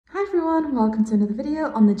everyone, welcome to another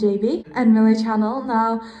video on the JayBee and Milly channel.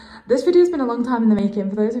 Now, this video's been a long time in the making.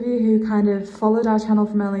 For those of you who kind of followed our channel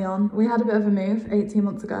from early on, we had a bit of a move 18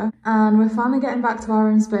 months ago and we're finally getting back to our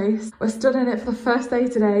own space. We're stood in it for the first day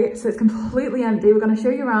today, so it's completely empty. We're going to show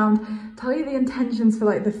you around, tell you the intentions for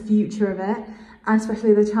like the future of it, and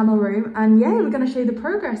especially the channel room. And yeah, we're going to show you the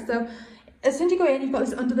progress. So as soon as you go in, you've got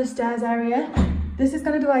this under the stairs area. This is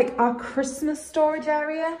going to be like our Christmas storage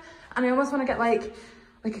area. And I almost want to get like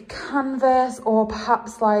a canvas, or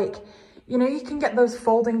perhaps like, you know, you can get those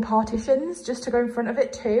folding partitions just to go in front of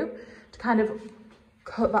it too, to kind of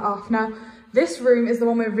cut that off. Now, this room is the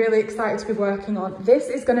one we're really excited to be working on. This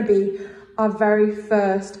is going to be our very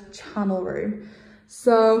first channel room.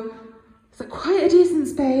 So it's quite a decent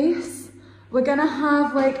space. We're going to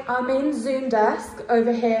have like our main Zoom desk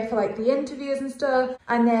over here for like the interviews and stuff.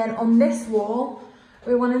 And then on this wall,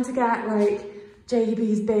 we wanted to get like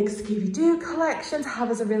JayBee's big Scooby-Doo collection to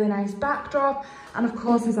have as a really nice backdrop. And of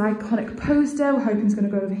course his iconic poster, we're hoping it's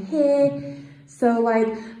going to go over here. So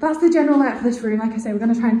like, that's the general layout for this room. Like I say, we're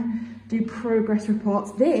going to try and do progress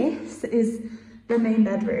reports. This is the main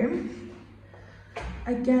bedroom.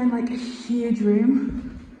 Again, like a huge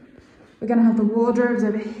room. We're going to have the wardrobes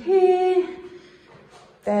over here,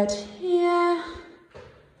 bed here,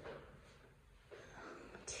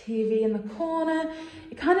 TV in the corner.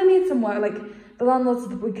 It kind of needs some work. Like, the landlord said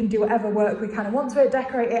that we can do whatever work we kind of want to it,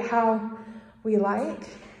 decorate it how we like. I'm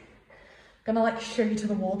gonna like show you to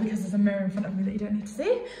the wall because there's a mirror in front of me that you don't need to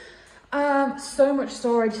see. So much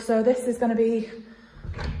storage. So this is gonna be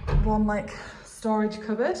one like storage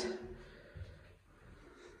cupboard.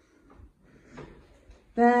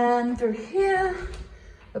 Then through here,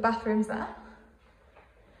 the bathroom's there.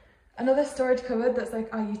 Another storage cupboard that's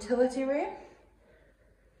like our utility room.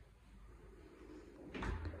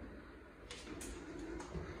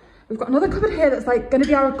 We've got another cupboard here that's like going to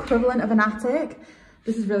be our equivalent of an attic.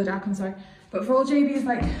 This is really dark, I'm sorry. But for all JayBee's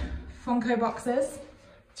like Funko boxes,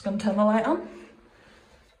 just going to turn the light on.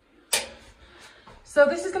 So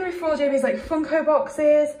this is going to be for all JayBee's like Funko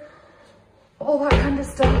boxes, all that kind of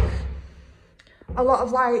stuff. A lot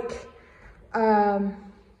of like, I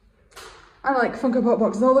like Funko Pop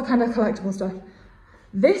boxes, all the kind of collectible stuff.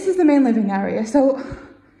 This is the main living area. So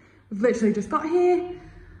we've literally just got here.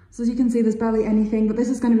 So as you can see, there's barely anything, but this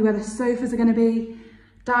is going to be where the sofas are going to be,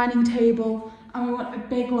 dining table, and we want a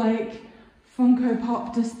big like Funko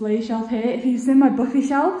Pop display shelf here. If you've seen my Buffy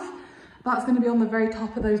shelf, that's going to be on the very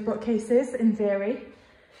top of those bookcases in theory.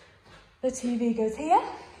 The TV goes here.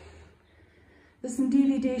 There's some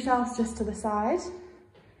DVD shelves just to the side.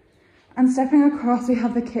 And stepping across, we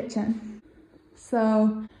have the kitchen.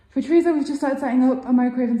 So for Teresa, we've just started setting up a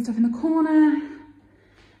microwave and stuff in the corner.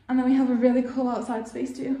 And then we have a really cool outside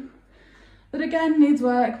space too. That again needs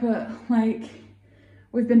work, but like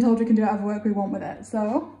we've been told we can do whatever work we want with it.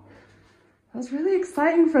 So that's really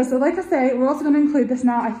exciting for us. So like I say, we're also going to include this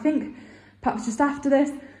now, I think perhaps just after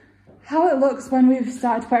this, how it looks when we've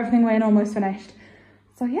started to put everything away and almost finished.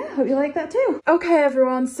 So yeah, hope you like that too. Okay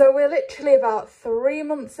everyone, so we're literally about 3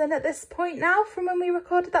 months in at this point now from when we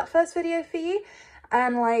recorded that first video for you.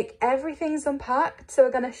 And like everything's unpacked. So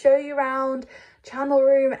we're going to show you around channel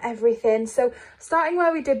room, everything. So starting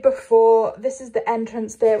where we did before, this is the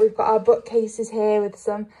entrance bit. We've got our bookcases here with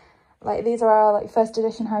some, like these are our like first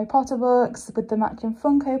edition Harry Potter books with the matching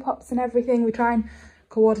Funko Pops and everything. We try and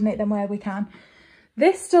coordinate them where we can.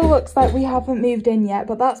 This still looks like we haven't moved in yet,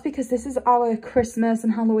 but that's because this is our Christmas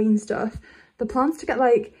and Halloween stuff. The plan's to get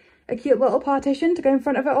like a cute little partition to go in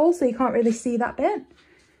front of it all, so you can't really see that bit.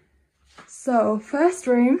 So first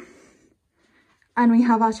room, and we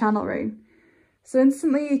have our channel room. So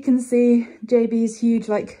instantly you can see JayBee's huge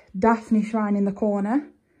like Daphne shrine in the corner.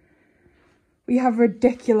 We have a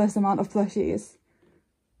ridiculous amount of plushies.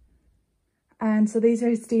 And so these are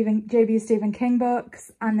JayBee's Stephen King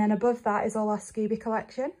books. And then above that is all our Scooby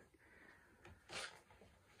collection.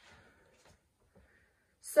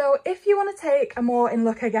 So if you want to take a more in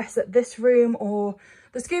look, I guess, at this room or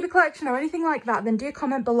the Scooby collection or anything like that, then do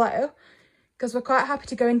comment below, because we're quite happy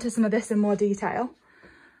to go into some of this in more detail.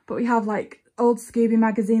 But we have like old Scooby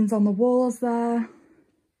magazines on the walls there.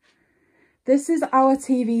 This is our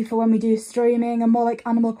TV for when we do streaming and more like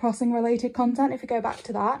Animal Crossing related content, if we go back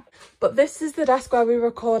to that. But this is the desk where we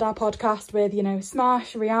record our podcast with, you know,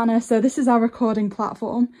 Smash, Rihanna. So this is our recording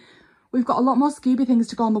platform. We've got a lot more Scooby things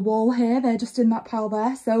to go on the wall here. They're just in that pile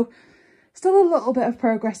there. So still a little bit of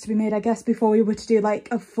progress to be made, I guess, before we were to do like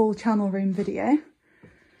a full channel room video.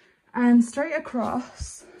 And straight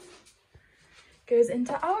across goes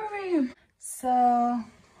into our room. So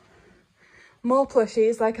More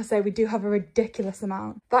plushies. Like I say, we do have a ridiculous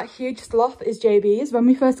amount. That huge sloth is JayBee's. When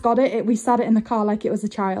we first got it, we sat it in the car like it was a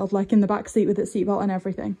child, like in the back seat with its seatbelt and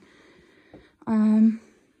everything.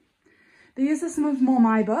 These are some of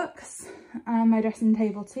my books, and my dressing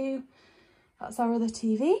table too. That's our other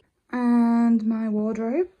TV, and my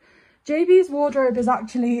wardrobe. JayBee's wardrobe is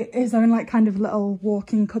actually his own like kind of little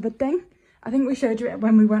walking cupboard thing. I think we showed you it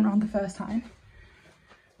when we went around the first time.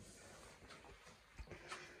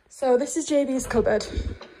 So this is JayBee's cupboard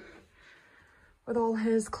with all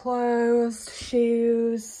his clothes,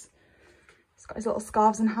 shoes. He's got his little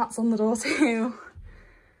scarves and hats on the door too.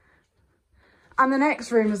 And the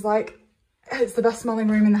next room is like, it's the best smelling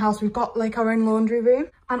room in the house. We've got like our own laundry room,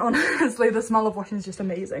 and honestly the smell of washing is just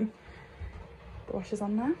amazing. The wash is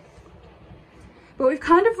on now. But we've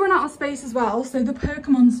kind of run out of space as well, so the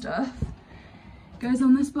Pokemon stuff goes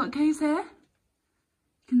on this bookcase here.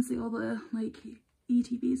 You can see all the like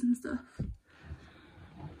ETBs and stuff.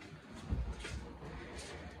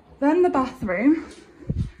 Then the bathroom.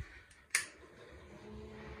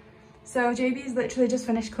 So JayBee's literally just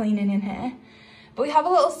finished cleaning in here. But we have a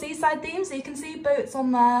little seaside theme, so you can see boats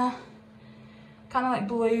on there. Kind of like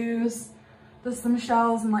blues. There's some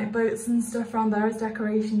shells and like boats and stuff around there as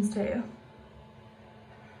decorations too.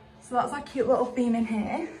 So that's our cute little theme in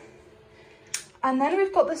here. And then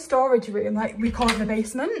we've got the storage room, like we call it the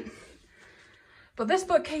basement. But this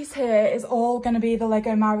bookcase here is all going to be the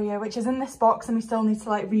Lego Mario, which is in this box, and we still need to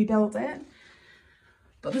like rebuild it.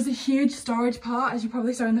 But there's a huge storage part, as you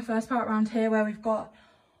probably saw in the first part around here, where we've got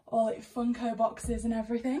all like Funko boxes and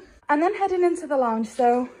everything. And then heading into the lounge,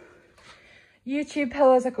 so YouTube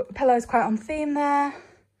pillows quite on theme there.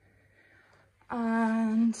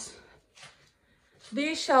 And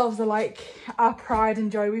these shelves are like our pride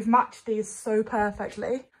and joy. We've matched these so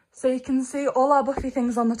perfectly. So you can see all our Buffy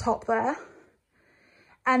things on the top there.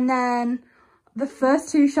 And then the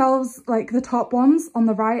first two shelves, like the top ones on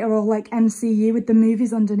the right, are all like MCU with the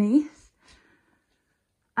movies underneath.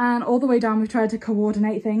 And all the way down, we've tried to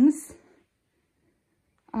coordinate things.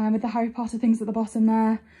 With the Harry Potter things at the bottom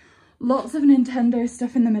there. Lots of Nintendo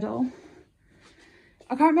stuff in the middle.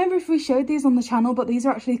 I can't remember if we showed these on the channel, but these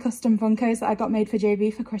are actually custom Funkos that I got made for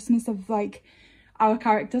JayBee for Christmas of like our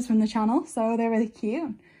characters from the channel. So they're really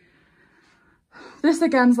cute. This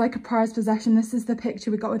again's like a prized possession. This is the picture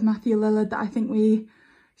we got with Matthew Lillard that I think we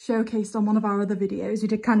showcased on one of our other videos. We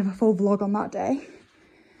did kind of a full vlog on that day.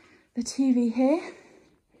 The TV here.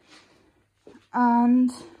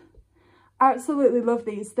 And I absolutely love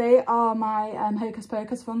these. They are my Hocus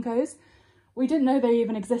Pocus Funkos. We didn't know they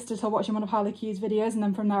even existed till watching one of Harley Q's videos, and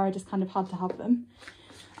then from there I just kind of had to have them.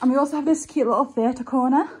 And we also have this cute little theatre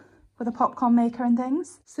corner with a popcorn maker and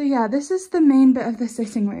things. So yeah, this is the main bit of the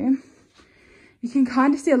sitting room. You can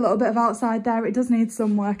kind of see a little bit of outside there. It does need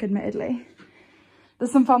some work, admittedly.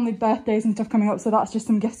 There's some family birthdays and stuff coming up, so that's just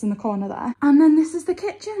some gifts in the corner there. And then this is the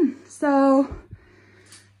kitchen. So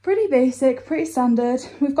pretty basic, pretty standard.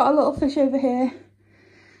 We've got a little fish over here.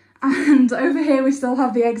 And over here we still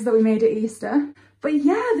have the eggs that we made at Easter. But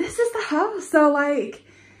yeah, this is the house. So like,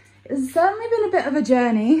 it's certainly been a bit of a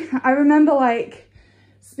journey. I remember like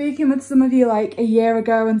speaking with some of you like a year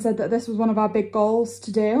ago and said that this was one of our big goals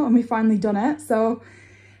to do, and we finally done it. So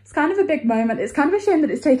it's kind of a big moment. It's kind of a shame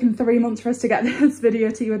that it's taken 3 months for us to get this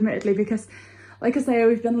video to you, admittedly, because like I say,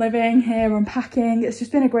 we've been living here, unpacking. It's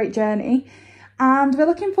just been a great journey. And we're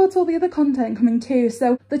looking forward to all the other content coming too.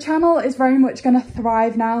 So the channel is very much going to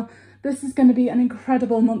thrive now. This is going to be an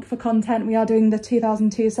incredible month for content. We are doing the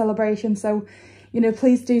 2002 celebration. So, you know,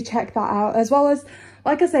 please do check that out. As well as,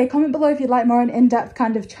 like I say, comment below if you'd like more an in-depth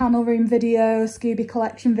kind of channel room video, Scooby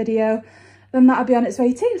collection video, then that'll be on its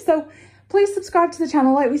way too. So please subscribe to the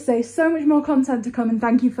channel. Like we say, so much more content to come, and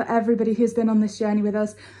thank you for everybody who's been on this journey with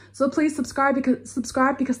us. So please subscribe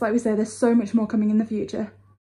because like we say, there's so much more coming in the future.